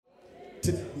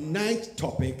Tonight's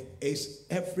topic is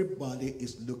everybody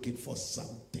is looking for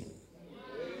something.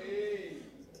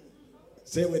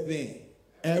 Say with me.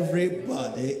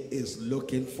 Everybody is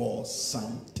looking for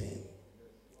something.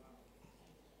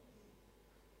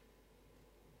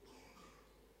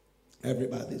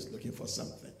 Everybody is looking for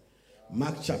something.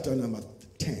 Mark chapter number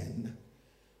 10,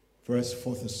 verse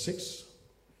 46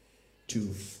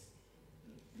 to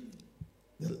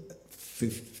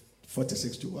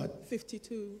 46 to what?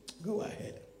 52. Go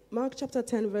ahead. Mark chapter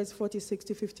 10, verse 46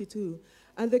 to 52.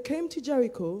 And they came to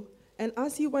Jericho, and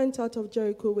as he went out of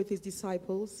Jericho with his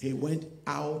disciples... He went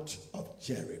out of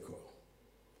Jericho.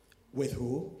 With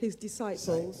who? His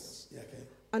disciples. Yeah, okay.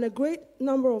 And a great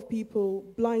number of people,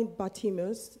 blind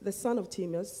Bartimaeus, the son of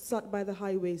Timaeus, sat by the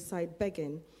highway side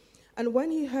begging. And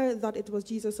when he heard that it was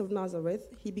Jesus of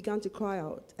Nazareth, he began to cry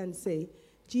out and say,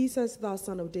 Jesus, thou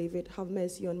son of David, have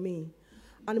mercy on me.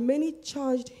 And many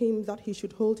charged him that he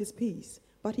should hold his peace.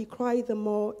 But he cried the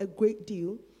more a great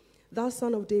deal, Thou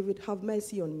son of David, have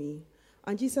mercy on me.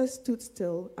 And Jesus stood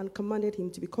still and commanded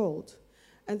him to be called.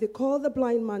 And they called the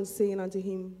blind man, saying unto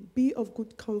him, Be of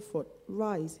good comfort,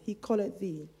 rise, he calleth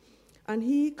thee. And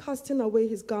he, casting away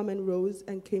his garment, rose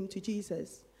and came to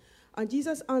Jesus. And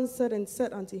Jesus answered and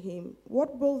said unto him,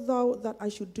 What wilt thou that I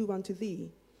should do unto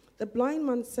thee? The blind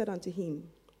man said unto him,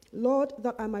 Lord,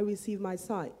 that I might receive my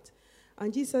sight.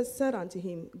 And Jesus said unto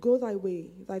him, Go thy way,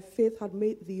 thy faith hath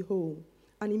made thee whole.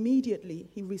 And immediately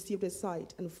he received his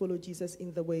sight and followed Jesus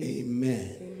in the way.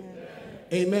 Amen.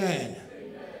 Amen. Amen.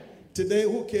 Today,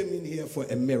 who came in here for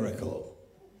a miracle?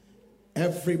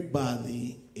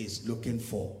 Everybody is looking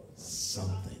for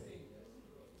something.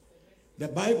 The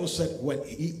Bible said when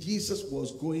Jesus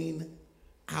was going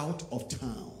out of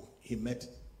town, he met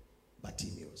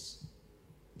Bartimaeus.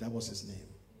 That was his name.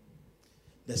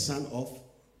 The son of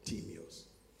Timaeus.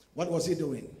 What was he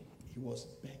doing? He was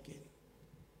begging.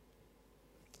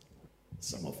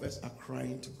 Some of us are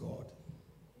crying to God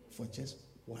for just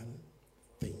one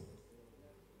thing.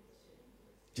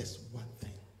 Just one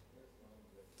thing.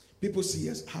 People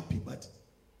see us happy, but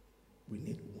we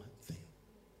need one thing.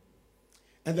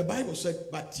 And the Bible said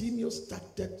Bartimaeus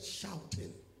started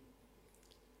shouting,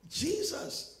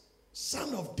 Jesus,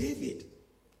 son of David,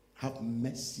 have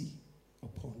mercy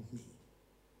upon me.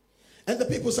 And the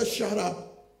people said, shut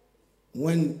up.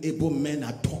 When able men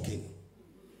are talking,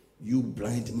 you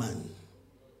blind man,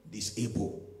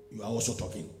 disabled, you are also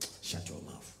talking. Shut your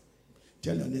mouth.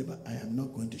 Tell your neighbor, I am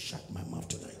not going to shut my mouth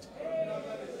tonight.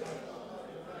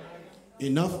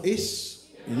 Enough is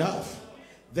enough.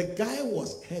 The guy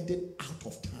was heading out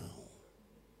of town.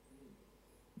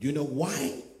 Do you know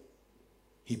why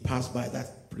he passed by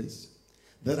that place?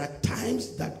 There are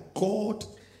times that God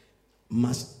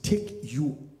must take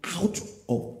you out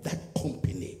of that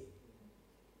company.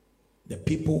 The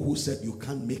people who said you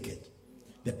can't make it.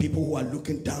 The people who are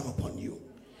looking down upon you.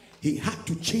 He had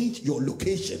to change your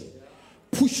location.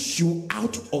 Push you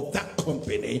out of that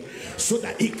company so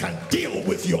that he can deal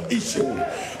with your issue.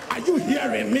 Are you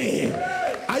hearing me?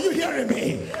 Are you hearing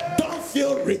me? Don't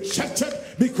feel rejected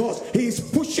because he's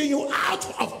pushing you out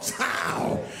of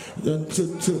town to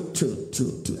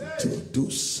do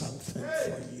something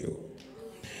for you.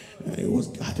 And he was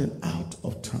gotten out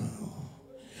of town.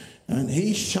 And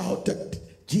he shouted,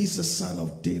 Jesus, son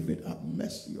of David, have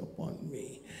mercy upon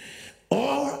me.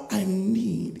 All I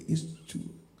need is to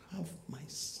have my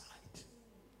sight.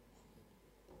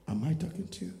 Am I talking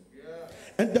to you? Yeah.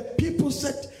 And the people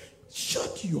said,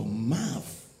 shut your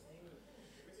mouth.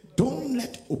 Don't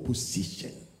let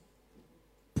opposition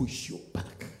push you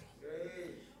back.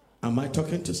 Am I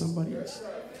talking to somebody else?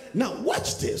 Now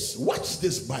watch this. Watch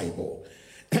this Bible.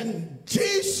 And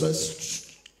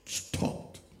Jesus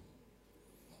stopped.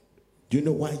 Do you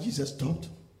know why Jesus stopped?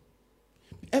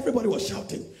 Everybody was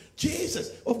shouting,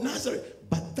 Jesus of Nazareth.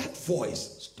 But that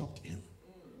voice stopped him.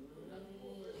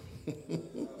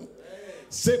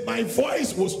 Say, my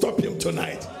voice will stop him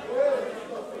tonight.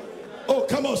 Oh,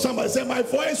 come on, somebody. Say, my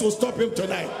voice will stop him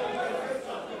tonight.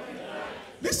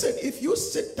 Listen, if you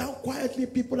sit down quietly,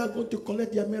 people are going to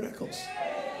collect their miracles.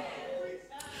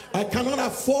 I cannot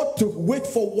afford to wait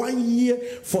for 1 year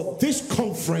for this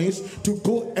conference to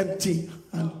go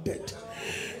empty-handed.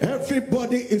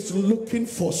 Everybody is looking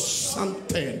for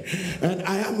something, and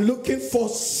I am looking for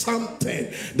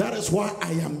something. That is why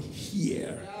I am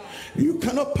here. You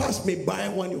cannot pass me by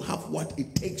when you have what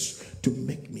it takes to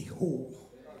make me whole.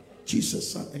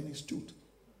 Jesus said, and he stood.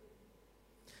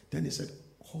 Then he said,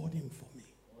 call him for me.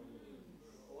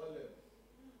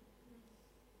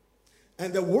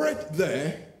 And the word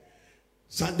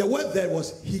there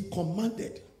was he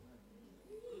commanded.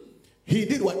 He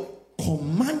did what?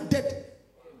 Commanded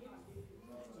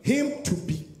him to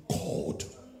be called.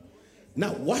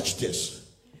 Now watch this.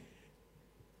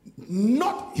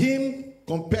 Not him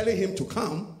compelling him to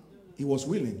come. He was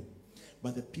willing,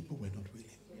 but the people were not willing.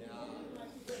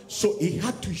 So he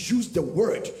had to use the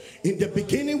word. In the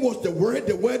beginning was the word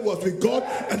was with God,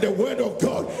 and the word of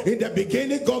God. In the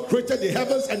beginning, God created the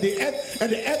heavens and the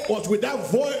earth was without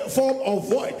form or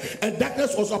void, and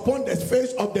darkness was upon the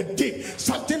face of the deep.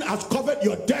 Something has covered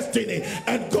your destiny,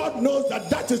 and God knows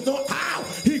that is not how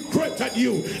he created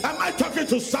you. Am I talking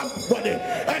to somebody?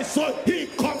 And so he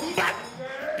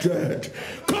commanded,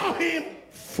 call him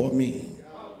for me.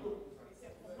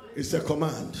 It's a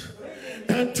command.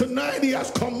 And tonight he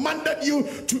has commanded you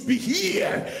to be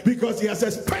here because he has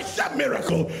a special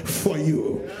miracle for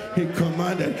you. He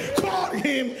commanded, call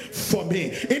him for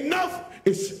me. Enough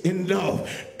is enough.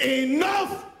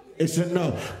 Enough is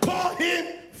enough. Call him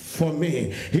for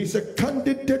me. He's a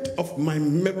candidate of my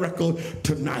miracle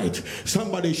tonight.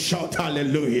 Somebody shout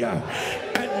hallelujah.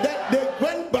 And then they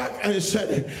went back and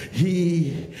said,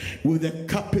 he, with a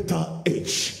capital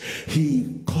H,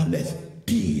 he calleth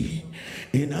thee.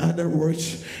 In other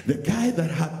words, the guy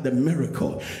that had the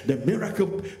miracle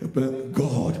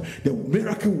God, the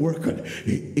miracle worker,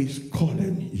 he is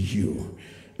calling you.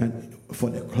 And for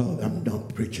the cloth, I'm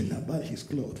not preaching about his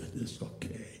clothes. It's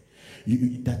okay.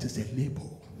 That is a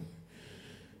label.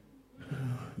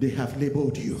 They have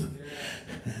labeled you.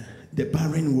 The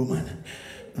barren woman,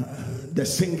 the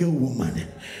single woman.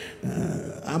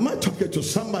 Am I talking to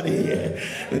somebody here?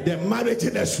 The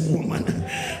marriageless woman.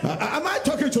 Am I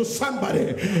talking to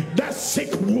somebody? That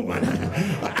sick woman.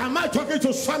 Am I talking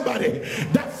to somebody?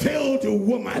 That failed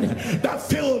woman. That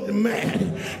failed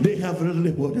man. They have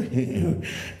labeled him.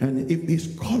 And if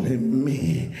he's calling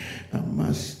me, I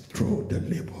must throw the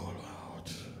label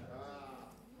out.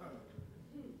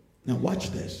 Now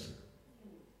watch this.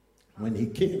 When he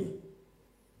came,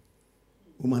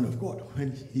 woman of God,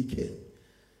 when he came,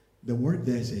 the word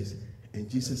there says, and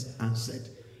Jesus answered.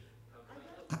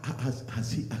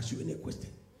 Has he asked you any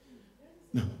question?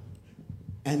 No.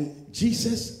 And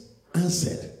Jesus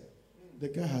answered. The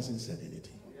guy hasn't said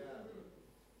anything.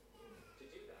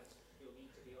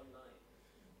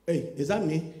 Hey, is that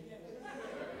me?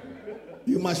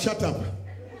 You must shut up.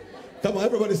 Come on,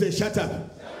 everybody say shut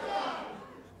up.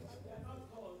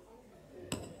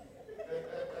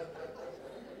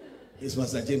 It's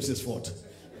Pastor James's fault.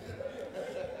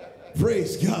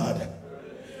 Praise God.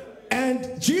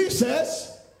 And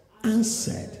Jesus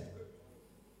answered.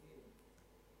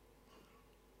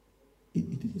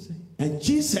 It didn't say. And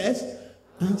Jesus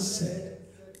answered.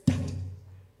 That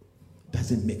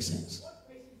doesn't make sense.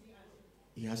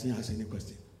 He hasn't asked any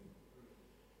question.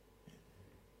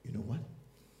 You know what?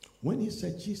 When he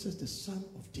said, Jesus, the son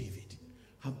of David,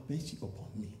 have mercy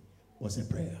upon me, was a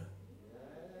prayer.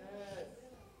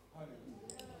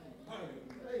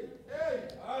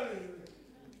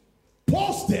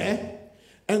 Pause there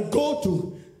and go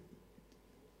to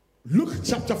Luke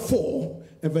chapter 4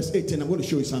 and verse 18. I'm going to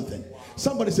show you something.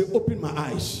 Somebody say, open my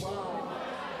eyes.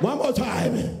 One more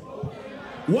time.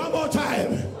 One more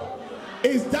time.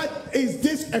 Is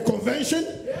this a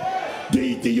convention? Do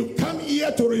you come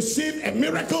here to receive a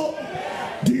miracle?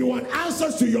 Do you want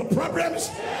answers to your problems?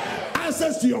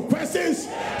 Answers to your questions?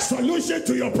 Solution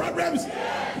to your problems?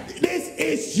 This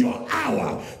is your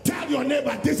hour. Tell your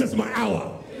neighbor, this is my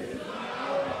hour.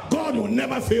 God will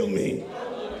never fail me.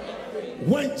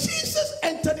 When Jesus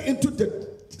entered into the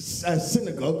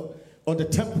synagogue or the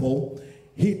temple,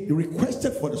 he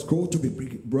requested for the scroll to be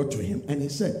brought to him, and he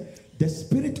said, the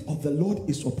Spirit of the Lord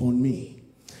is upon me,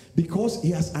 because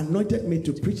he has anointed me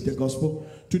to preach the gospel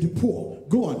to the poor.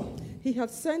 Go on. He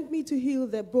has sent me to heal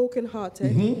the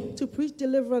brokenhearted, to preach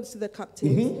deliverance to the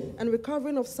captives, and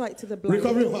recovering of sight to the blind.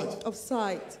 Recovering of what? Of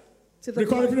sight. To the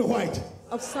recovering of what?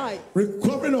 Of sight.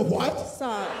 Recovering of what?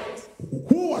 Sight.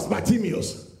 Who was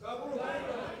Bartimaeus?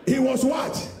 He was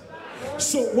what?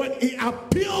 So when he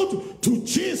appealed to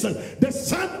Jesus, the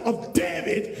son of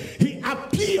David, he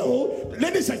appealed,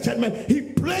 ladies and gentlemen, he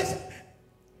placed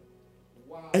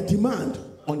a demand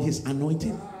on his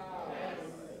anointing.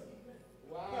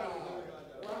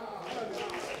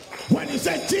 When he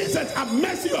said, Jesus, have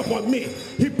mercy upon me,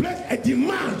 he placed a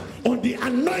demand on the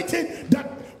anointing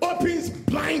that opens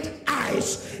blind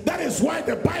eyes. That is why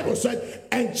the Bible said,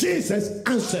 and Jesus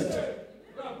answered.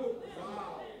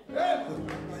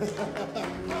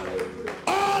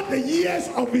 All the years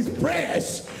of his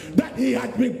prayers that he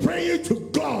had been praying to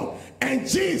God, and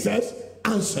Jesus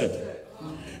answered.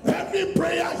 Every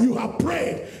prayer you have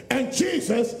prayed, and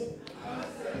Jesus answered.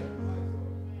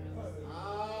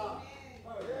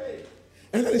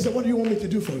 And then he said, what do you want me to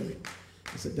do for you?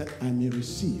 He said, that I may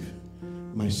receive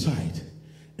my sight.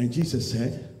 And Jesus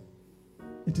said,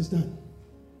 it is done.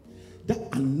 That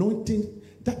anointing,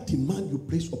 that demand you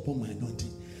place upon my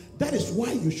anointing, that is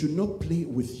why you should not play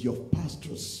with your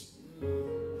pastors.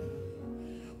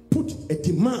 Put a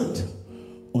demand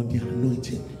on the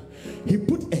anointing. He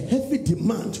put a heavy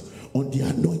demand on the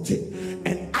anointing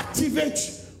and activate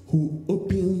who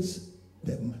opens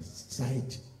the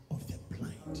sight of the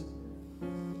blind.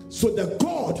 So the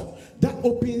God that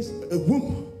opens a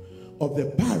womb of the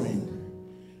barren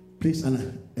placed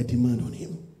a demand on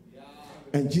him.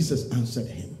 And Jesus answered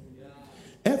him.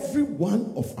 Every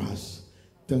one of us,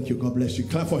 thank you, God bless you.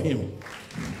 Clap for him.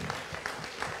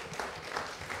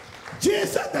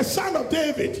 Jesus, the son of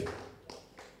David,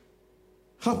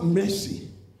 have mercy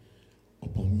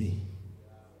upon me.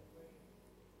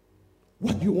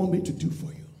 What do you want me to do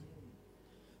for you?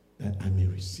 That I may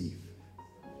receive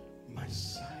my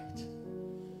sight.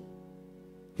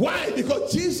 Why?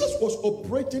 Because Jesus was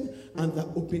operating under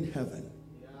open heaven.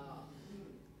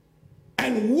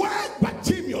 And where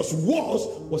Bartimaeus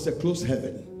was a closed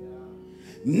heaven.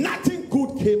 Nothing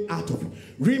good came out of it.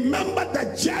 Remember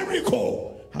that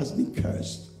Jericho has been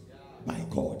cursed by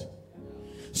God.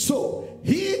 So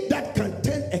he that can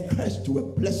turn a curse to a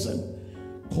blessing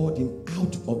called him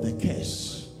out of the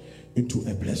curse into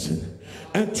a blessing.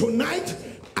 And tonight,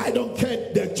 I don't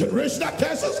care the generational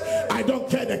curses. I don't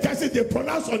care the curses they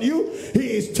pronounce on you.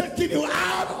 He is taking you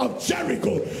out of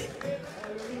Jericho.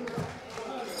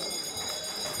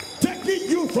 Taking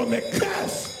you from a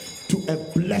curse to a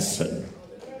blessing.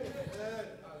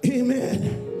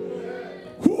 Amen.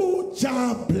 Who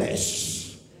shall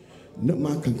bless? No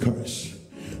man can curse.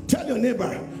 Tell your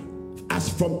neighbor, as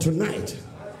from tonight,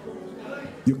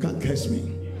 you can't curse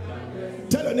me.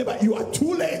 Tell your neighbor, you are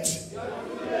too late.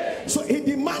 So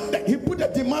he put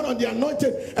a demand on the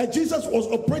anointed, and Jesus was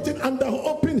operating under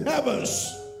open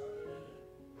heavens.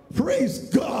 Praise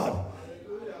God.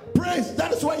 Praise.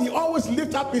 That is why he always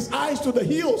lift up his eyes to the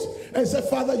hills and say,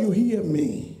 Father, you hear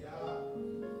me.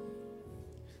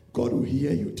 God will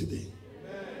hear you today.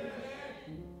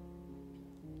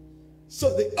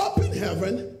 So the open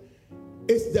heaven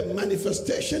is the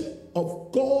manifestation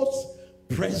of God's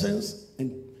presence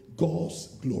and God's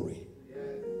glory.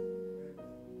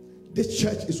 This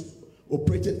church is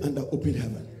operating under open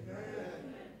heaven.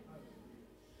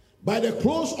 By the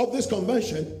close of this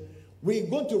convention, we're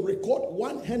going to record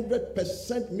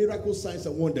 100% miracle signs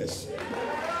and wonders.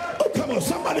 Oh, come on,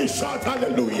 somebody shout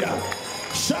hallelujah.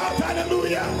 Shout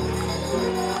hallelujah.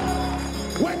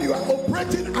 When you are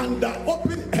operating under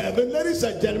open heaven, ladies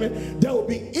and gentlemen, there will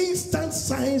be instant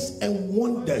signs and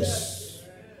wonders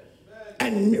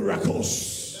and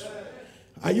miracles.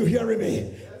 Are you hearing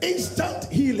me? Instant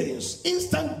healings,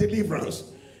 instant deliverance,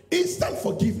 instant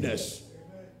forgiveness.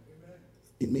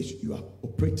 It means you are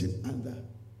operating under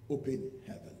open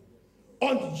heaven.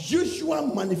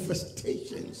 Unusual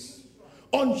manifestations.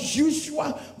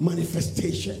 Unusual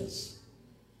manifestations.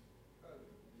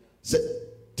 So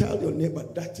tell your neighbor,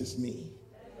 that is me.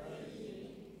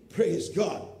 Praise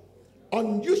God.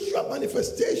 Unusual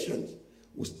manifestations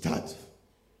will start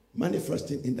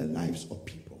manifesting in the lives of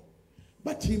people.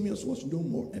 Bartimaeus was no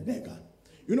more a beggar.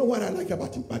 You know what I like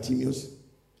about Bartimaeus?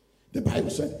 The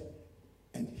Bible said,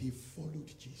 and he followed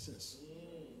Jesus.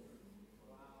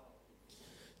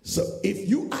 So if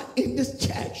you are in this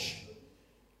church,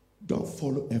 don't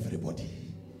follow everybody.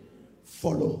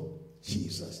 Follow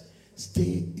Jesus.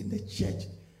 Stay in the church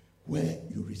where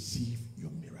you receive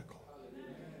your miracle.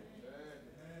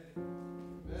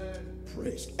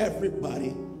 Praise.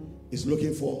 Everybody is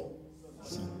looking for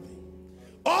something.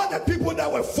 All the people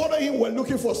that were following him were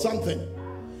looking for something.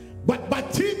 But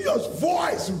Bartimaeus'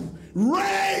 voice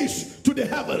raised to the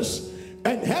heavens,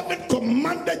 and heaven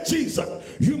commanded Jesus,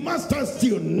 you must stand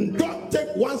still. Don't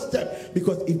take one step.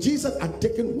 Because if Jesus had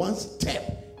taken one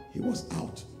step, he was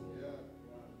out.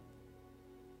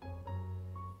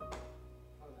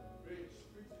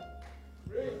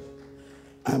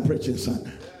 I'm preaching,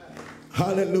 son.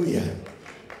 Hallelujah.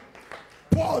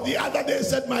 Paul the other day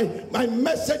said, my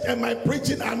message and my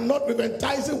preaching are not with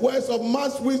enticing words of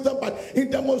man's wisdom, but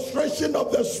in demonstration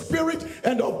of the Spirit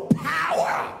and of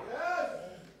power.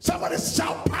 Somebody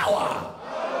shout power.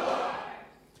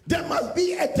 There must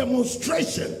be a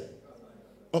demonstration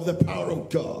of the power of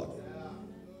God.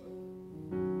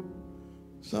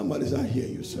 Somebody's not hear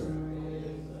you, sir.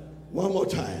 One more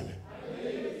time.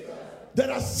 There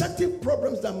are certain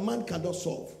problems that man cannot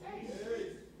solve.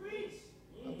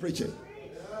 I'm preaching.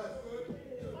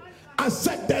 I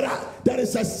said there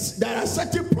are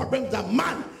certain problems that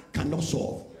man cannot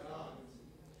solve.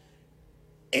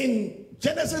 In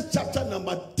Genesis chapter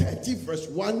number 30, verse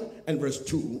 1 and verse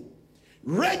 2,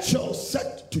 Rachel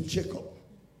said to Jacob,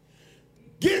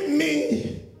 give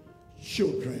me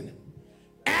children,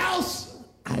 else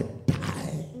I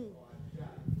die.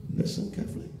 Listen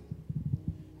carefully.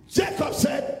 Jacob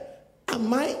said,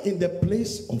 am I in the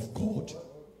place of God?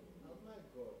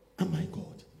 Am I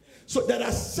God? So there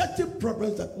are certain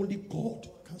problems that only God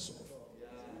can solve.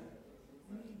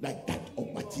 Like that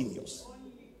of Bartimaeus.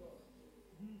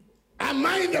 Am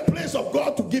I in the place of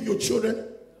God to give you children?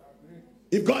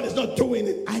 If God is not doing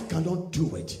it, I cannot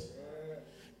do it.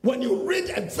 When you read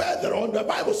and further on, the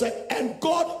Bible said, and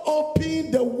God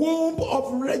opened the womb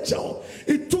of Rachel.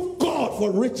 It took God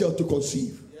for Rachel to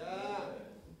conceive.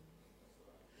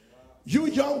 You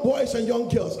young boys and young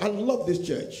girls, I love this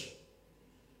church.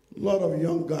 A lot of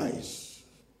young guys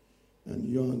and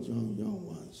young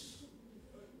ones.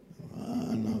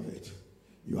 I love it.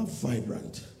 You are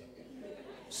vibrant.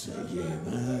 Say, yeah,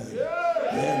 man.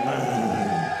 Yeah, man.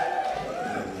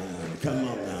 Yeah, man. Come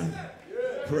on, man.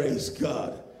 Praise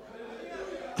God.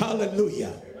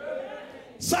 Hallelujah.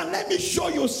 Son, let me show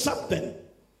you something.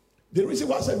 The reason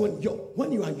why I said when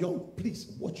you are young,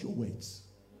 please watch your words.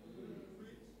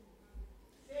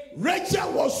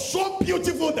 Rachel was so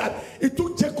beautiful that it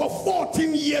took Jacob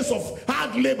 14 years of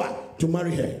hard labor to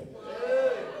marry her.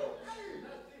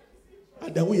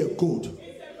 And then we are good.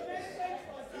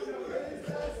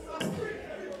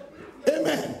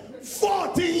 Amen.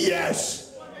 14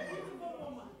 years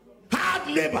hard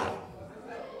labor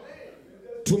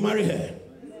to marry her.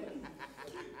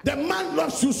 The man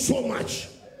loves you so much,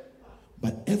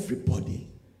 but everybody,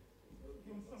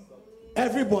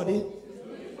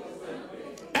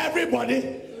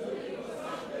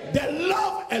 the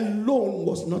love alone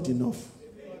was not enough.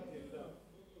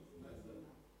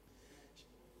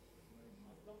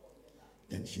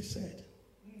 Then she said,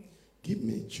 give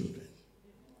me children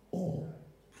or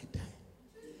I die.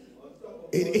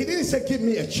 He didn't say give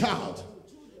me a child.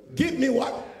 Give me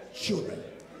what? Children.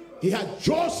 He had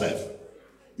Joseph,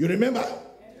 you remember?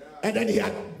 And then he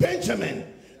had Benjamin.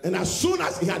 And as soon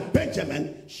as he had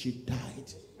Benjamin, she died.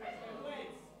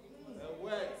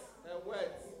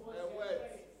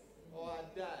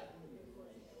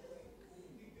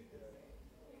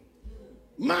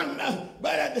 Man,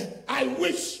 but I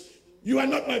wish you are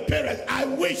not my parents. I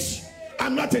wish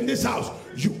I'm not in this house.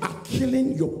 You are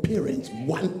killing your parents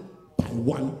one by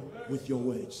one with your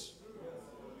words.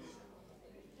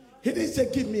 He didn't say,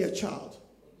 give me a child.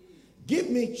 Give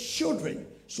me children.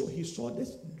 So he saw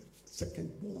this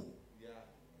second born.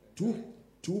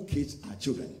 Two kids are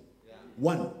children.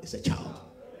 One is a child.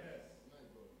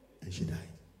 And she died.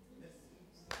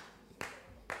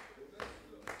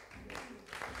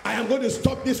 I am going to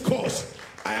stop this course.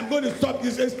 I am going to stop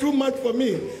this. It's too much for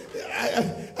me.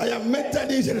 I am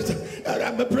mentally.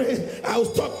 I'm praying. I'll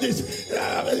stop this.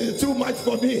 It's too much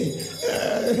for me.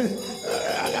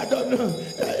 I don't know.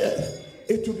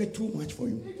 It will be too much for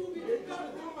you.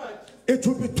 It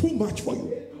will be too much for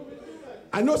you.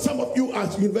 I know some of you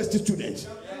as university students.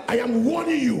 I am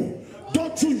warning you.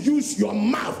 Don't you use your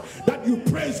mouth that you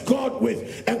praise God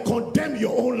with and condemn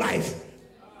your own life.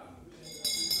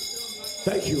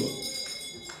 Thank you.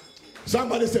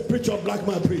 Somebody say, preach or black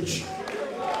man preach.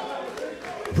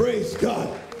 Praise God.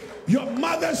 Your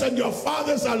mothers and your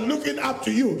fathers are looking up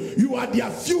to you. You are their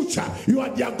future. You are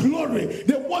their glory.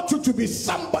 They want you to be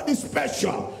somebody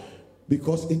special.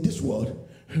 Because in this world,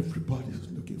 everybody is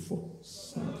looking for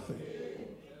something.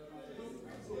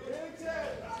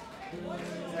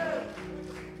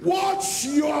 Watch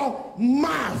your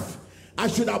mouth. I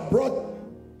should have brought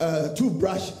a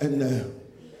toothbrush and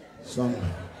some,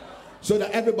 so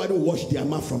that everybody will wash their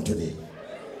mouth from today.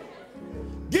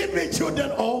 Give me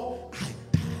children or I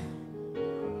die.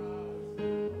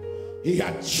 He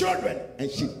had children and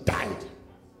she died.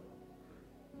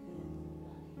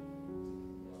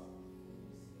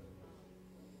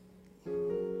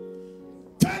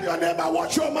 Tell your neighbor,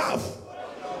 watch your mouth.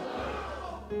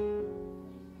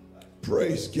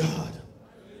 Praise God.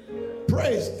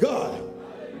 Praise God.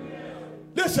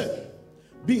 Listen,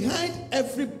 behind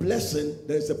every blessing,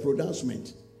 there is a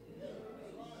pronouncement.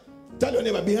 Tell your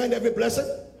neighbor, behind every blessing,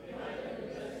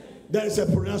 there is a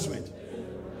pronouncement.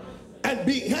 And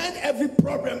behind every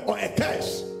problem or a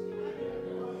curse,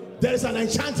 there is an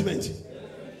enchantment.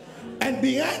 And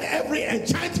behind every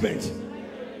enchantment,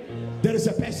 there is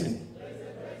a person.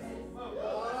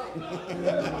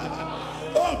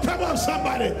 Oh, come on,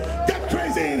 somebody. Get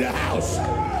crazy in the house.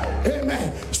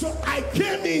 Amen. So I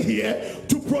came in here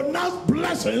to pronounce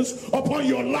blessings upon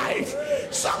your life.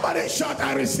 Somebody shout,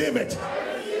 I receive it.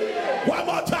 One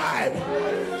more time.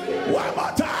 One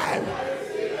more time.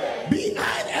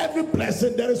 Behind every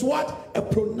blessing, there is what? A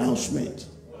pronouncement.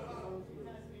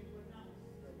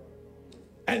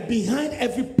 And behind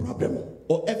every problem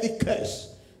or every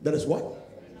curse, there is what?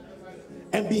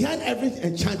 And behind every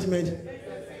enchantment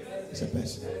is a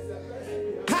person.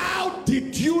 How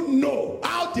did you know?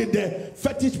 How did the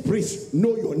fetish priest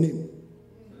know your name?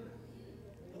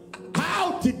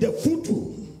 How did the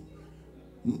voodoo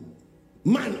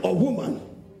man or woman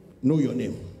know your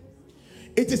name?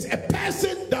 It is a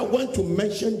person that went to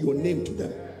mention your name to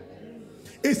them.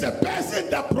 It's a person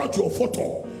that brought your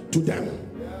photo to them.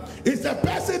 It's a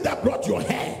person that brought your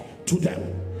hair to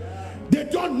them. They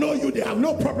don't know you. They have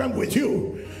no problem with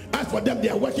you. As for them, they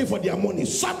are working for their money.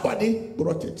 Somebody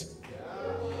brought it.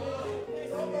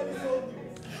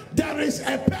 There is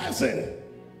a person.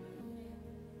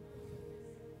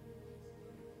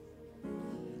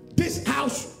 This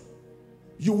house,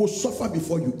 you will suffer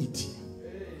before you eat.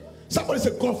 Somebody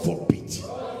say, God forbid.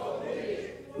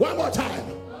 One more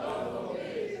time.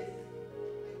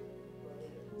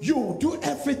 You do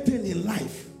everything in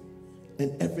life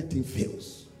and everything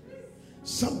fails.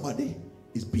 Somebody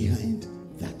is behind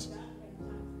that.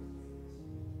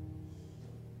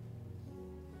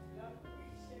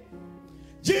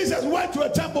 Jesus went to a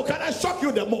temple. Can I shock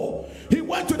you the more? He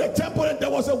went to the temple and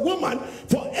there was a woman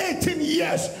for 18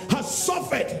 years has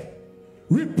suffered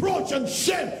reproach and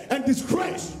shame and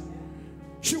disgrace.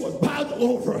 She was bowed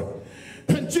over.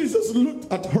 And Jesus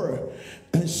looked at her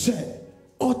and said,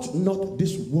 ought not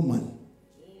this woman,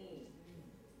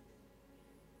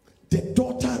 the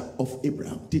daughter of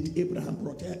Abraham, did Abraham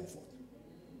brought her forth?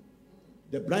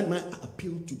 The blind man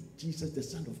appealed to Jesus, the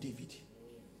son of David.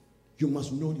 You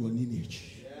must know your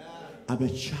lineage. I'm a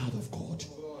child of God.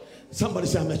 Somebody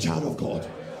say, I'm a child of God.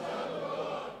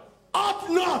 Ought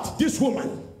not this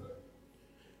woman,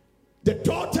 the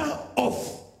daughter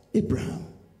of Abraham,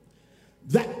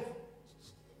 that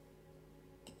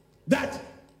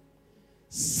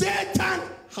Satan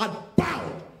had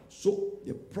bound. So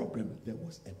the problem, there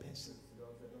was a person.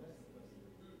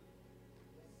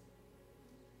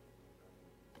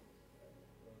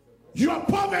 Your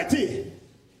poverty,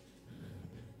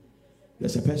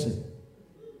 there's a person.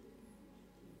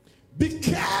 Be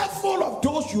careful of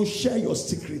those you share your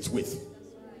secrets with.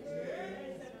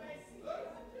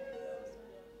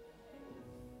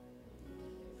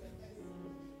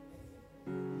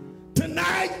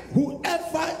 Tonight,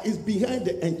 whoever is behind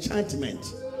the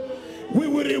enchantment, we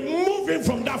will remove him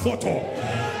from that photo.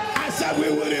 I said we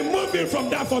will remove him from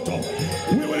that photo.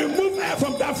 We will remove her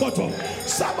from that photo.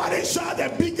 Somebody shout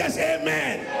the biggest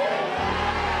amen.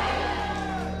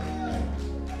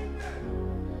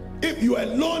 If you are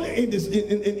alone in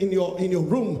your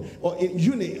room or in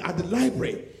uni at the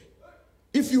library,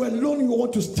 if you are alone, you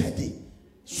want to study,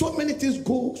 so many things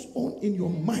goes on in your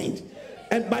mind.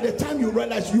 And by the time you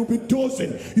realize, you'll be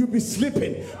dozing, you'll be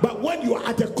sleeping. But when you are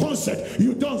at a concert,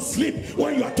 you don't sleep.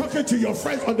 When you are talking to your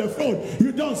friends on the phone,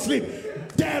 you don't sleep.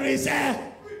 There is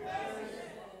a...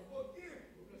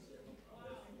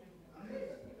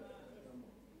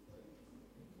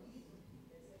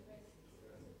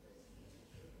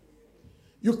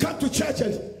 You come to church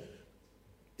and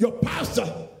your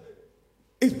pastor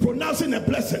is pronouncing a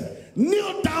blessing.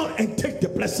 Kneel down and take the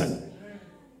blessing.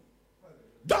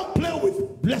 Don't play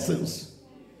with blessings.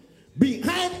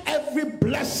 Behind every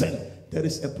blessing, there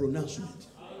is a pronouncement.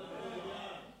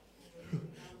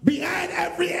 Behind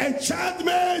every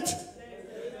enchantment,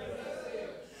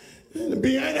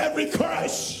 behind every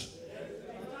curse.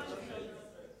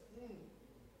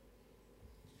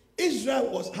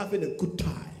 Israel was having a good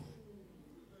time.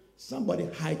 Somebody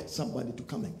hired somebody to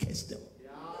come and curse them.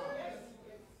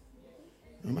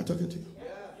 Am I talking to you?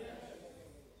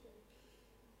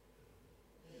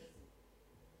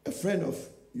 A friend of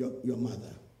your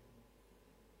mother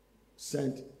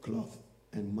sent cloth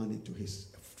and money to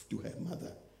her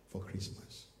mother for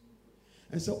Christmas.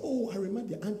 And so, oh, I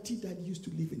remember the auntie that used to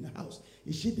live in the house.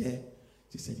 Is she there?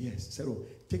 She said, yes. She said, oh,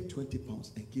 take 20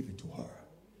 pounds and give it to her.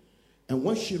 And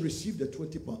once she received the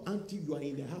 20 pounds, auntie, you are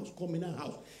in the house, come in our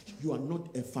house. You are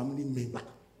not a family member.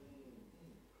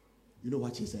 You know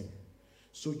what she said?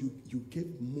 So you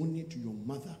gave money to your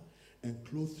mother and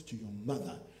clothes to your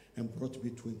mother and brought me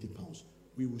 20 pounds.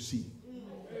 We will see.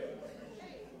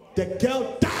 The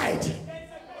girl died.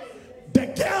 The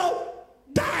girl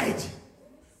died.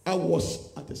 I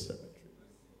was at the cemetery.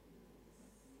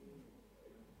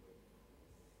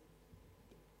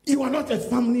 You are not a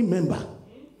family member.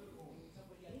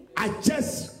 I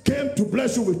just came to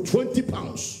bless you with 20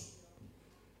 pounds.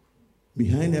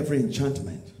 Behind every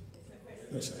enchantment,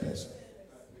 there's a person.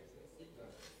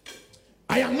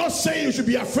 I am not saying you should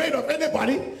be afraid of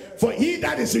anybody, for he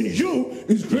that is in you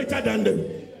is greater than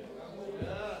them.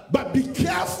 But be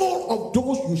careful of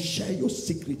those you share your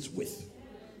secrets with.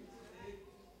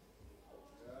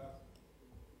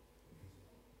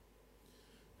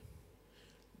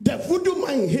 The voodoo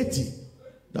man in Haiti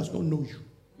does not know you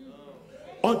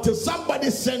until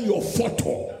somebody send your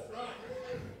photo.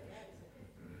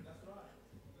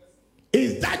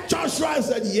 Is that Joshua? I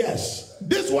said yes.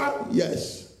 This one,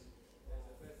 yes.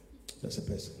 That's a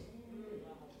person.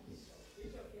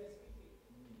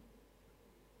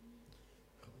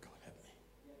 God help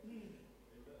me.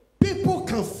 People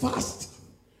can fast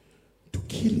to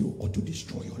kill you or to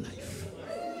destroy your life.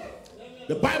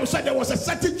 The Bible said there was a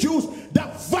certain Jews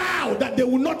that vowed that they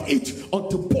will not eat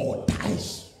until Paul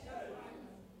dies.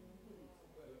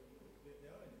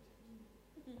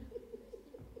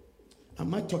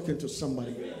 Am I talking to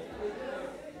somebody? Am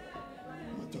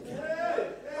I talking?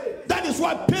 That is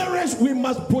why parents, we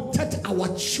must protect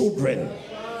our children.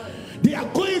 They are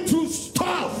going through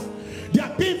stuff. They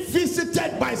are being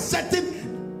visited by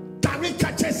certain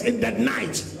caricatures in the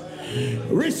night.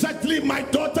 Recently, my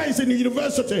daughter is in the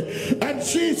university, and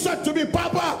she said to me,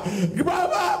 Papa,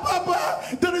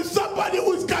 there is somebody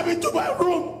who's coming to my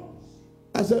room.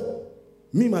 I said,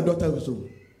 me, my daughter was room.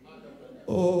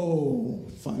 Oh,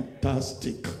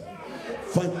 fantastic.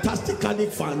 Fantastically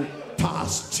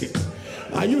fantastic.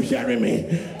 Are you hearing me?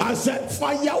 I said,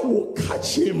 fire will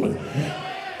catch him.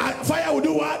 Fire will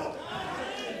do what?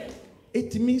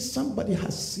 It means somebody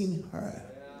has seen her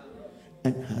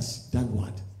and has done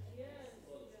what?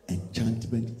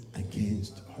 Enchantment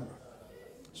against her.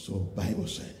 So Bible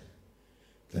said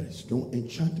there is no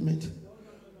enchantment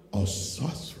or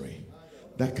sorcery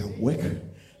that can work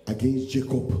against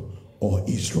Jacob or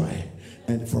Israel.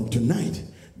 And from tonight,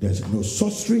 there's no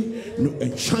sorcery, no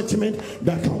enchantment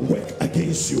that can work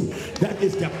against you. That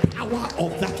is the power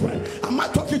of that one. Am I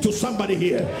talking to somebody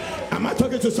here? Am I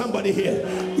talking to somebody here?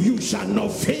 You shall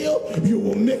not fail, you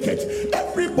will make it.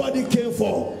 Everybody came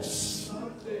for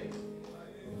something.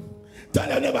 Tell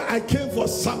your neighbor, I came for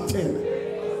something.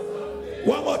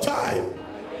 One more time.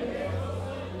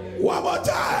 One more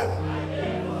time.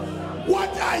 What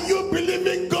are you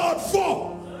believing God for?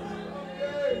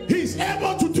 He's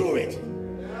able to do it.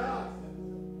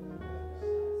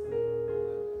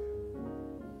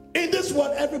 In this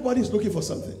world, everybody is looking for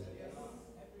something.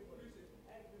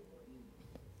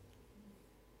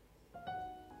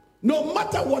 No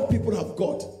matter what people have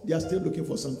got, they are still looking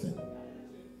for something.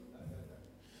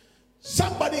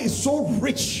 Somebody is so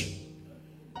rich,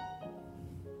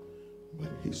 but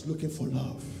he's looking for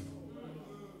love.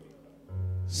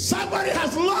 Somebody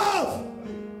has love,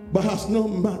 but has no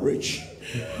marriage.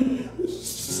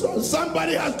 So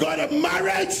somebody has got a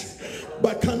marriage,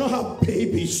 but cannot have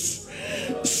babies.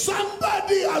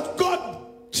 Somebody has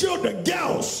got children,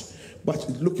 girls, but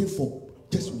is looking for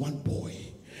just one boy.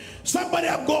 Somebody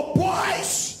has got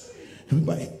boys,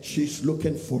 but she's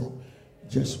looking for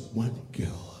just one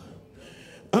girl.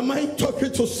 Am I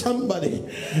talking to somebody?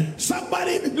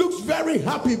 Somebody looks very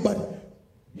happy, but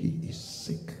he is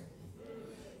sick.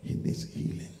 He needs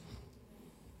healing.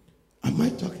 Am I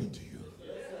talking to you?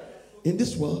 In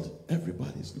this world,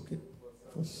 everybody is looking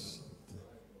for something.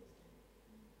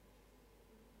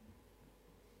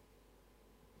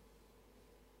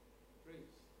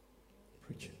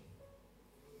 Preaching.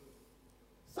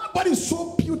 Somebody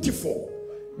so beautiful,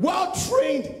 well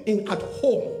trained in at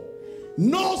home,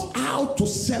 knows how to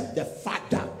serve the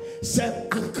father, serve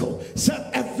uncle, serve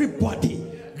everybody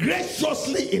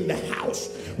graciously in the house.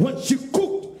 When she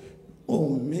cooked, oh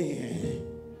man,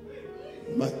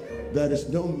 but there is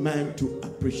no man to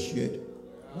appreciate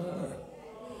her.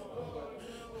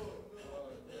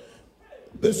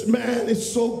 This man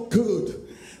is so good.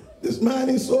 This man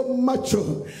is so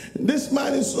macho. This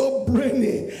man is so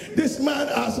brainy. This man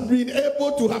has been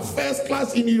able to have first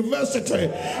class in university.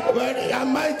 But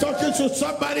am I talking to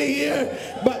somebody here?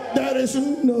 But there is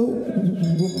no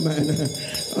woman.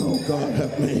 Oh, God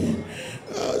help me.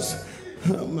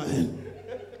 Oh, man.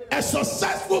 A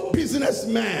successful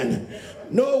businessman.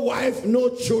 No wife,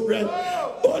 no children.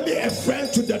 Only a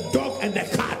friend to the dog and the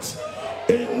cat.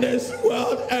 In this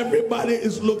world, everybody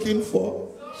is looking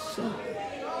for something.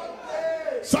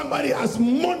 Somebody has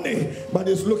money, but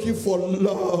is looking for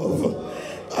love.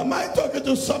 Am I talking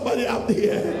to somebody out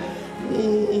here?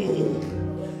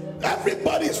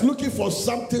 Everybody is looking for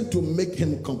something to make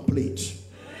him complete.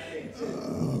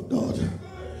 Oh, God.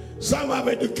 Some have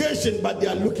education, but they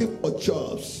are looking for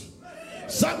jobs.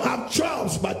 Some have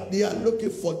jobs, but they are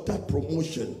looking for that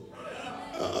promotion.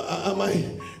 Am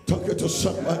I talking to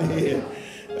somebody here?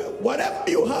 Whatever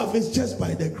you have is just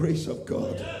by the grace of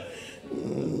God.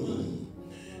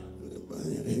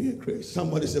 Grace.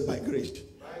 Somebody say by grace.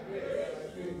 By grace.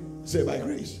 Say by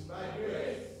grace. By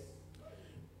grace.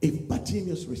 If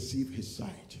Bartimaeus receive his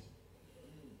sight,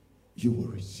 you will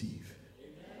receive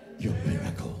your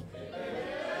miracle.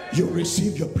 you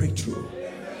receive your breakthrough.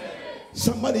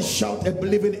 Somebody shout a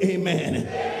believing amen.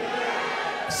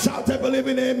 Shout a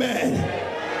believing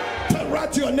amen. Turn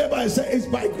right to your neighbor and say, it's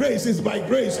by grace, it's by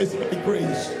grace, it's by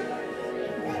grace.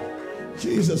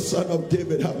 Jesus, Son of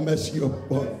David, have mercy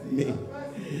upon me.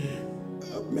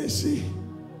 Have mercy.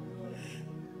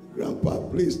 Grandpa,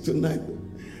 please, tonight,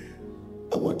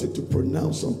 I wanted to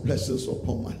pronounce some blessings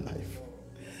upon my life.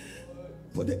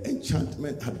 For the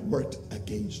enchantment had worked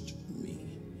against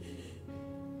me.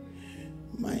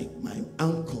 My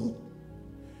uncle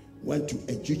went to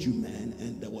a juju man,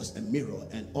 and there was a mirror,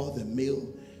 and all the male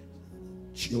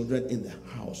children in the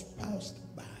house passed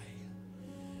by.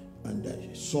 And they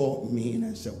saw me and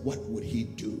I said, what would he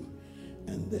do?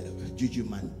 And the juju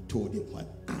man told him what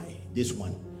this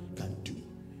one can do.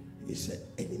 He said,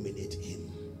 eliminate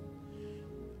him.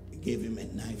 He gave him a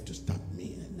knife to stab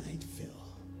me, and the knife fell.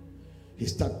 He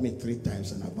stabbed me 3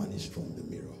 times and I vanished from the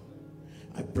mirror.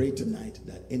 I pray tonight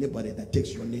that anybody that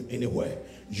takes your name anywhere,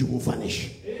 you will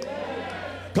vanish.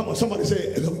 Come on, somebody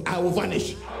say, I will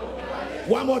vanish.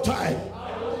 One more time.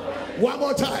 One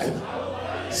more time.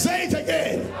 Say it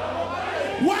again.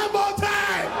 One more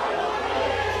time.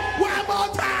 One more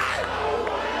time.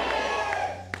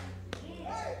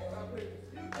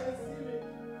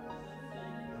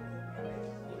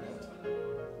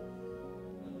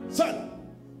 Son,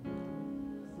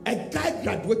 a guy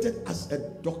graduated as a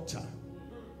doctor.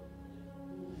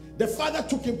 The father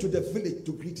took him to the village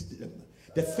to greet them.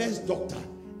 The first doctor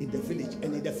in the village and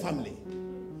in the family.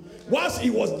 Once he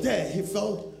was there, he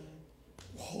felt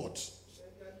hot.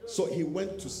 So he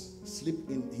went to sleep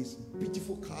in his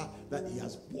beautiful car that he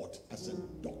has bought as a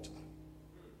doctor.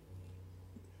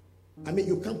 I mean,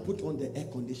 you can't put on the air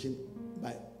condition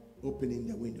by opening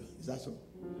the window. Is that so?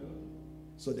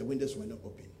 So the windows were not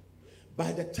open.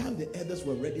 By the time the others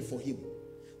were ready for him,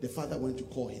 the father went to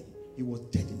call him. He was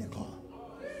dead in the car.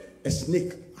 A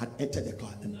snake had entered the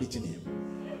car and bitten him.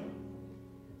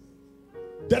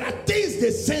 There are things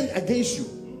they send against you.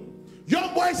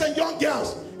 Young boys and young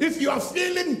girls, if you are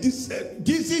feeling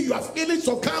dizzy, you are feeling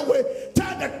some kind of way,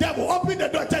 tell the devil, open the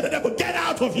door, tell the devil, get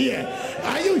out of here.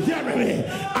 Are you hearing me?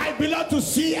 I belong to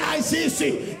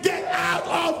CICC. Get out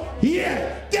of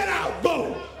here. Get out.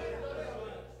 Go.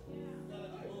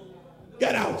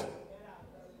 Get out.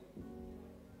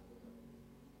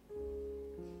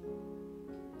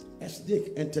 A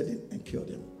snake entered in and killed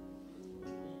him.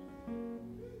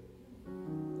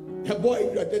 A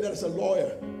boy graduated as a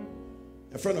lawyer.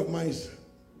 A friend of mine's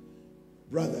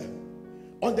brother.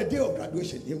 On the day of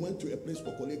graduation, he went to a place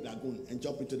called Lake Lagoon and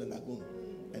jumped into the lagoon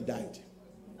and died.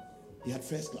 He had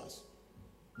first class.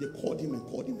 They called him and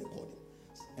called him and called him.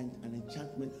 And an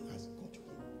enchantment has got him.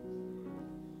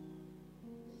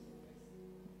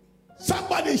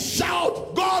 Somebody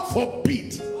shout, God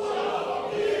forbid.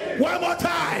 One more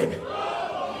time.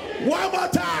 One more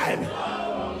time.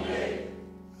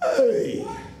 Hey.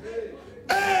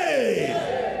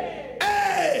 Hey.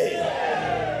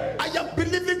 Hey. I am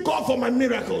believing God for my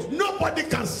miracles. Nobody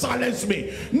can silence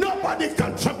me. Nobody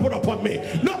can trample upon me.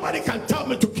 Nobody can tell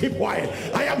me to keep quiet.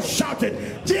 I am shouting,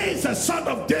 Jesus, Son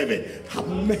of David, have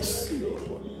mercy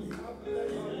upon me.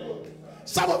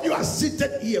 Some of you are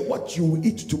seated here. What you will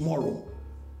eat tomorrow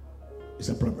is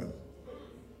a problem.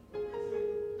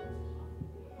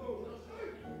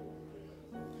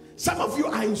 Some of you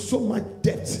are in so much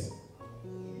debt.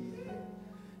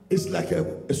 It's like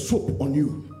a soap on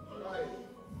you.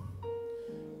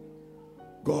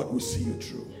 God will see you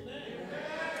through.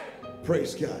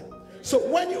 Praise God. So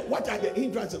what are the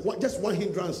hindrances? Just one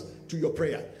hindrance to your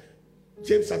prayer.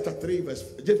 James chapter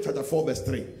 4 verse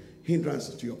 3.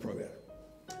 Hindrances to your prayer.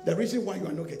 The reason why you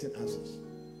are not getting answers.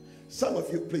 Some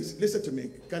of you, please listen to me.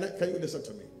 Can you listen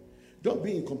to me? Don't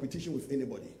be in competition with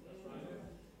anybody.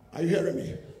 Are you hearing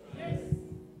me? Yes.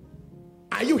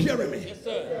 Are you hearing me? Yes,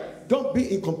 sir. Don't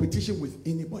be in competition with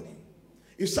anybody.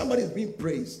 If somebody is being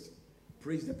praised,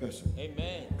 praise the person.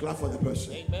 Amen. Clap for the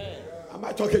person. Amen. Am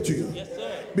I talking to you? Yes,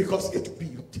 sir. Because it will be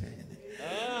your turn.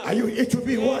 It will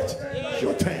be what?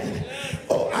 Your turn.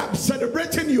 Oh, I'm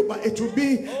celebrating you, but it will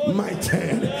be my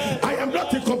turn. I am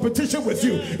not in competition with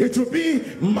you. It will be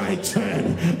my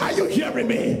turn. Are you hearing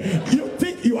me? You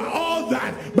think you are all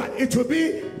that, but it will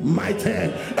be my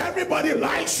turn. Everybody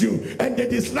likes you and they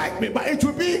dislike me, but it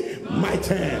will be my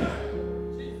turn.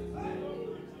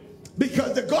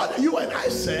 Because the God you and I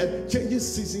serve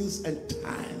changes seasons and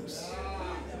times.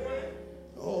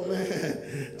 Oh man,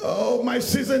 oh, my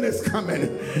season is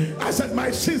coming. I said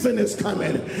my season is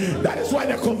coming. That is why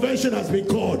the convention has been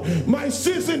called. My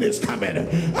season is coming.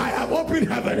 I have opened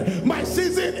heaven. My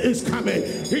season is coming.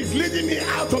 He's leading me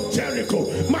out of Jericho.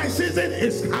 My season season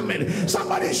is coming.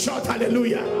 Somebody shout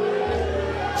hallelujah.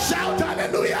 Shout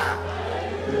hallelujah.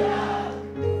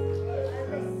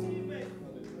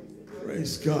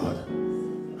 Praise God.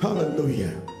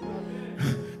 Hallelujah.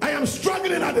 I am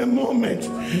struggling at the moment,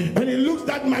 and it looks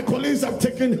that my colleagues have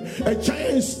taken a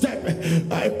giant step,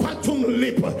 a quantum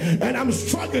leap, and I'm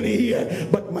struggling here,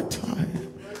 but my time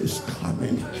is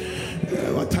coming.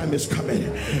 My time is coming.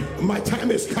 My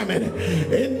time is coming.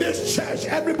 In this church,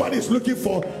 everybody's looking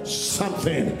for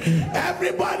something.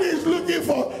 Everybody is looking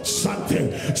for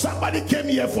something. Somebody came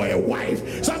here for a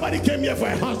wife. Somebody came here for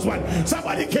a husband.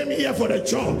 Somebody came here for the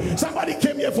job. Somebody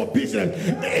came here for business.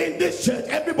 In this church,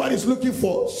 everybody's looking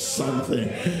for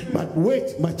something. But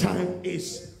wait, my time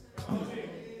is coming.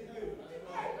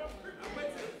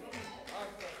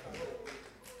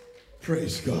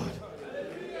 Praise God.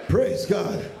 Praise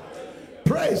God.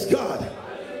 Praise God.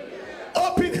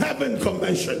 Open Heaven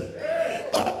Convention.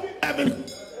 Open Heaven.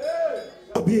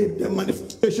 There'll be the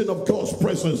manifestation of God's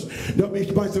presence. There'll be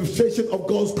manifestation of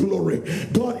God's glory.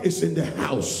 God is in the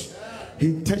house. He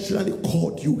intentionally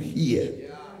called you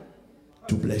here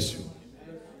to bless you.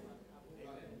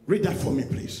 Read that for me,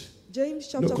 please. James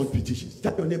chapter. No competition.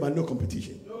 Tell your neighbor, no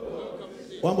competition.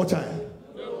 One more time.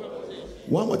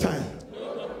 One more time.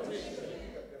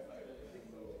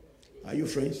 Are you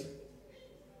friends?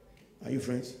 Are you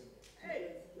friends?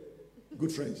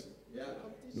 Good friends?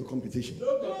 No competition.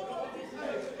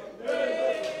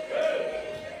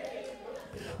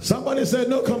 Somebody said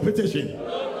no competition.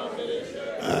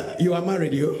 You are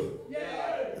married, you?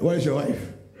 Where is your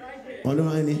wife? Oh, no,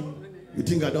 honey. You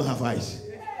think I don't have eyes?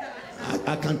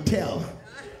 I can tell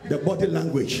the body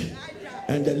language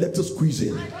and the little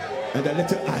squeezing and the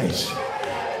little eyes.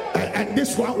 And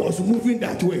this one was moving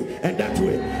that way and that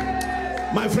way.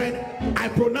 My friend, I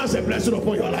pronounce a blessing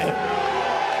upon your life.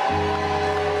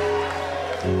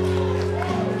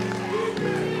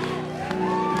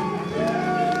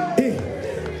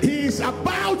 He is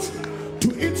about to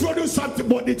introduce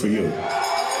somebody to you.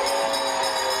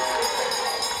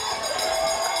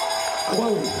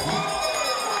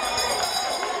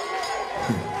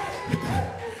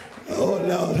 Oh,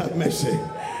 Lord have mercy.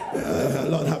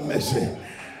 Lord have mercy.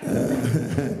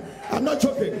 I'm not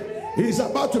joking. He's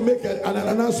about to make an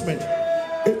announcement.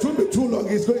 It won't be too long.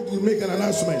 He's going to make an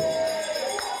announcement.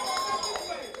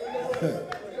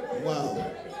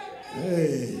 Wow.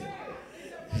 Hey.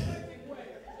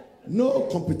 No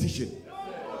competition.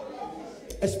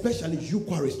 Especially you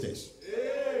choristers.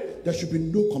 There should be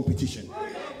no competition.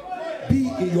 Be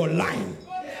in your line.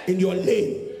 In your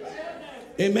lane.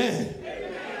 Amen.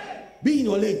 Be in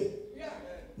your lane.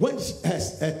 When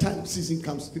a time season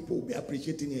comes, people will be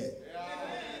appreciating it.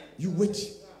 You wait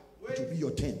to be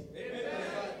your turn.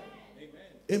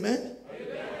 Amen.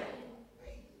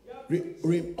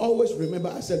 Always remember,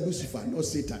 I said Lucifer, not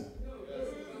Satan.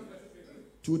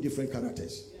 Two different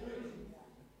characters.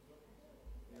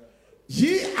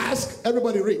 Ye ask,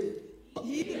 everybody read.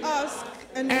 Ye ask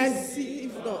and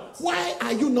receive not. Why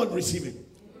are you not receiving?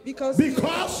 Because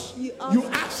you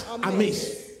ask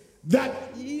amiss.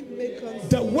 That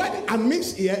the word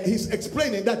amiss here, he's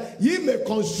explaining that ye may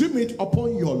consume it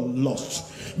upon your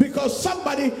lust. Because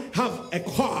somebody have a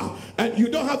car and you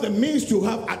don't have the means to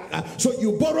have so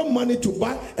you borrow money to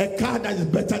buy a car that is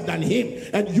better than him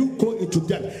and you go into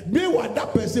debt. Meanwhile,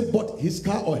 that person bought his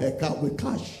car or her car with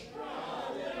cash.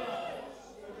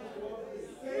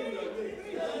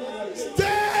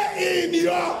 Stay in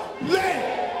your lane.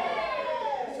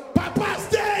 Papa,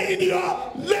 stay in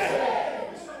your lane.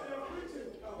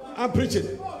 I'm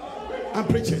preaching.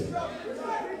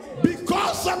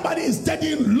 Because somebody is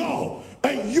studying law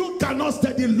and you cannot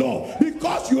study law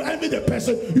because you envy the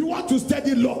person you want to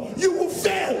study law, you will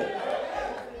fail.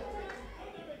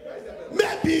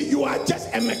 Maybe you are just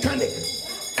a mechanic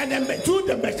and then through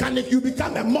the mechanic you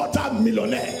become a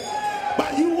multi-millionaire,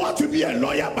 but you want to be a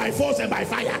lawyer by force and by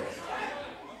fire.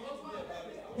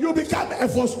 You become a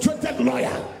frustrated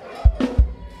lawyer.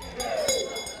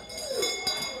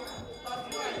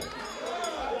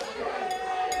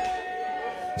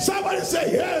 Somebody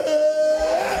say, yeah.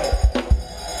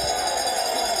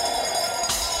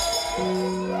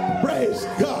 Praise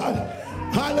God.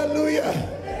 Hallelujah.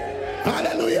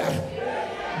 Hallelujah.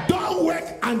 Don't work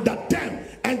under them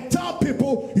and tell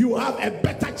people you have a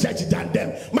better church than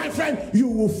them. My friend, you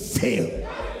will fail.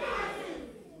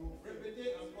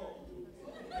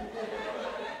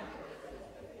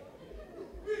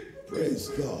 Praise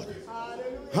God.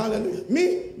 Hallelujah.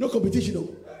 Me, no competition.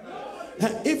 No.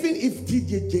 Even if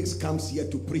DJ Jakes comes here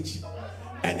to preach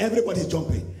and everybody's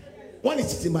jumping, when it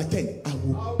is in my turn, I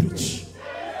will preach.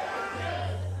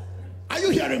 Are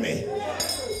you hearing me?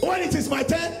 When it is my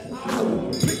turn, I will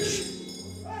preach.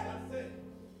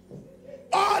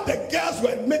 All the girls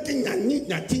were making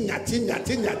nyati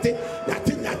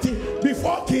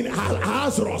before King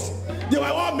Ahasuerus. They were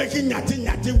all making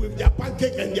nyati with their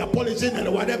pancake and their polishing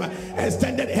and whatever.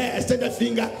 Extended hair, extended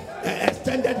finger,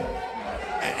 extended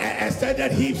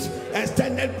hips,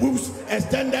 extended boobs,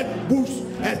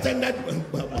 extended.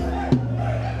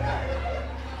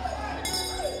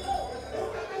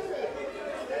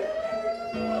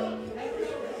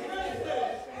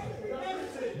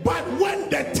 But when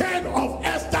the turn of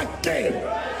Esther came,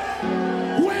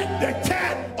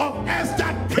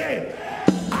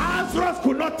 Ahasuerus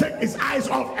could not take his eyes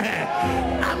off her.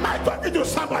 Am I talking to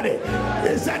somebody?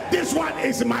 He said, this one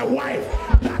is my wife.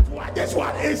 That's why this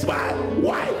one is my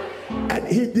wife. And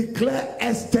he declared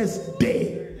Esther's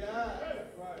day.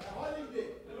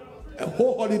 A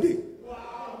whole holiday.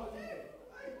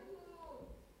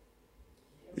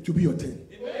 It will be your turn.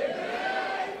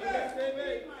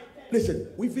 Listen,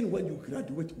 even when you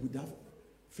graduate without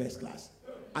first class,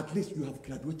 at least you have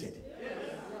graduated.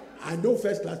 I know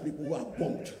first class people who are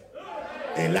bumped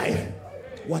in life.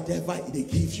 Whatever they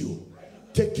give you,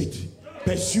 take it.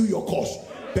 Pursue your course,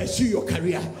 pursue your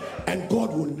career, and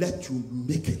God will let you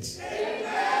make it.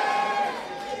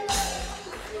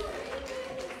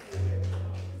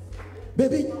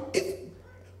 Baby, if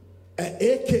an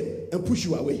A came and pushed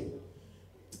you away,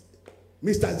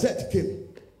 Mr. Z came.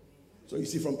 So you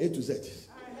see from A to Z.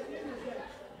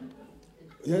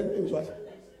 Yeah, name is what?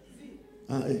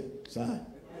 Sir.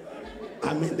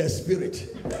 I'm in the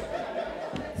spirit.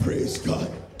 Praise God.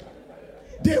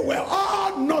 They were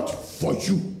all not for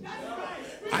you.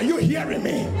 Are you hearing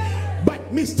me?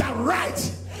 But Mr.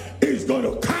 Right is going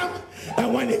to come,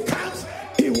 and when he comes,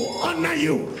 he will honor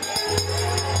you.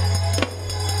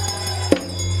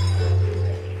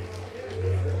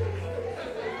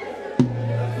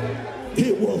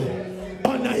 He will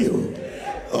honor you.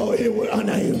 Oh, he will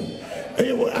honor you.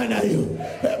 He will honor you.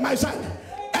 My son,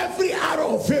 every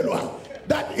arrow of failure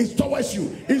that is towards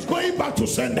you is going back to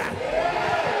sender.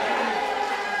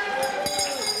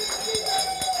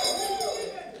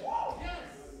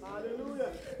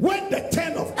 When the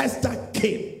turn of Esther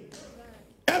came,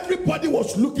 everybody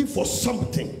was looking for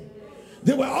something.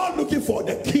 They were all looking for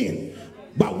the king.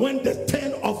 But when the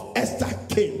turn of Esther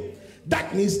came,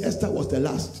 that means Esther was the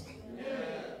last.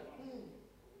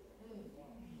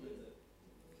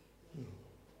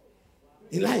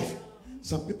 In life,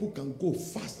 some people can go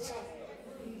fast.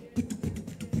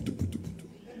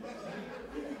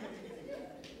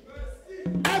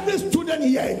 Every student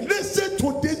here, listen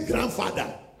to this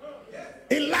grandfather.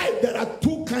 In life, there are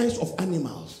two kinds of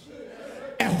animals: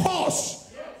 a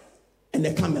horse and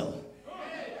a camel.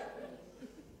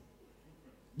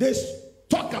 They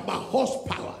talk about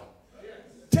horsepower.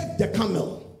 Take the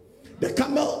camel. The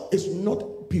camel is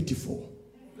not beautiful,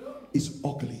 it's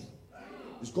ugly.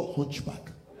 It's got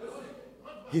hunchback.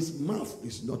 His mouth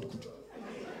is not good.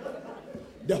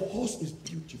 The horse is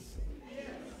beautiful.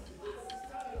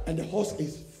 And the horse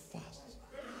is fast.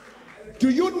 Do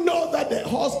you know that the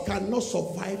horse cannot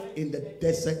survive in the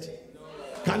desert?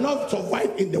 Cannot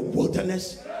survive in the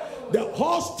wilderness? The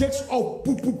horse takes off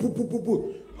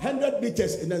 100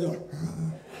 meters and then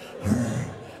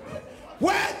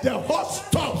where the horse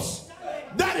stops,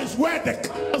 that is where the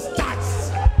camel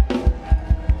starts.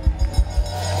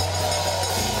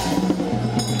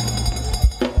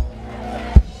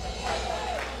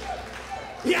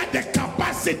 He had the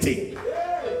capacity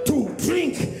to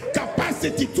drink,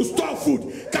 capacity to store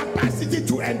food, capacity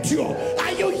to endure.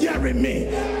 Are you hearing me?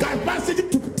 Capacity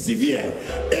to persevere.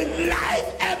 In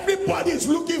life, everybody is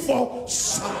looking for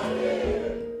something.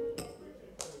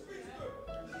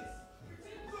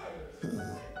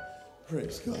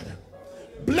 Praise God.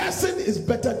 Blessing is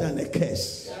better than a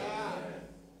curse.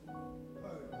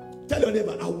 Tell your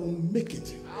neighbor, I will make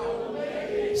it.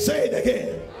 Say it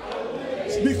again.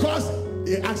 Because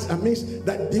it means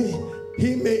that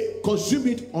he may consume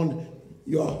it on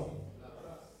your.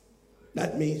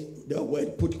 That means the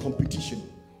word put competition,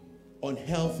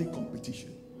 unhealthy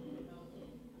competition.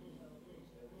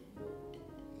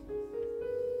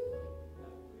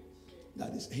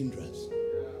 That is hindrance.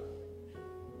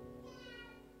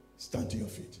 Stand to your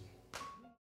feet.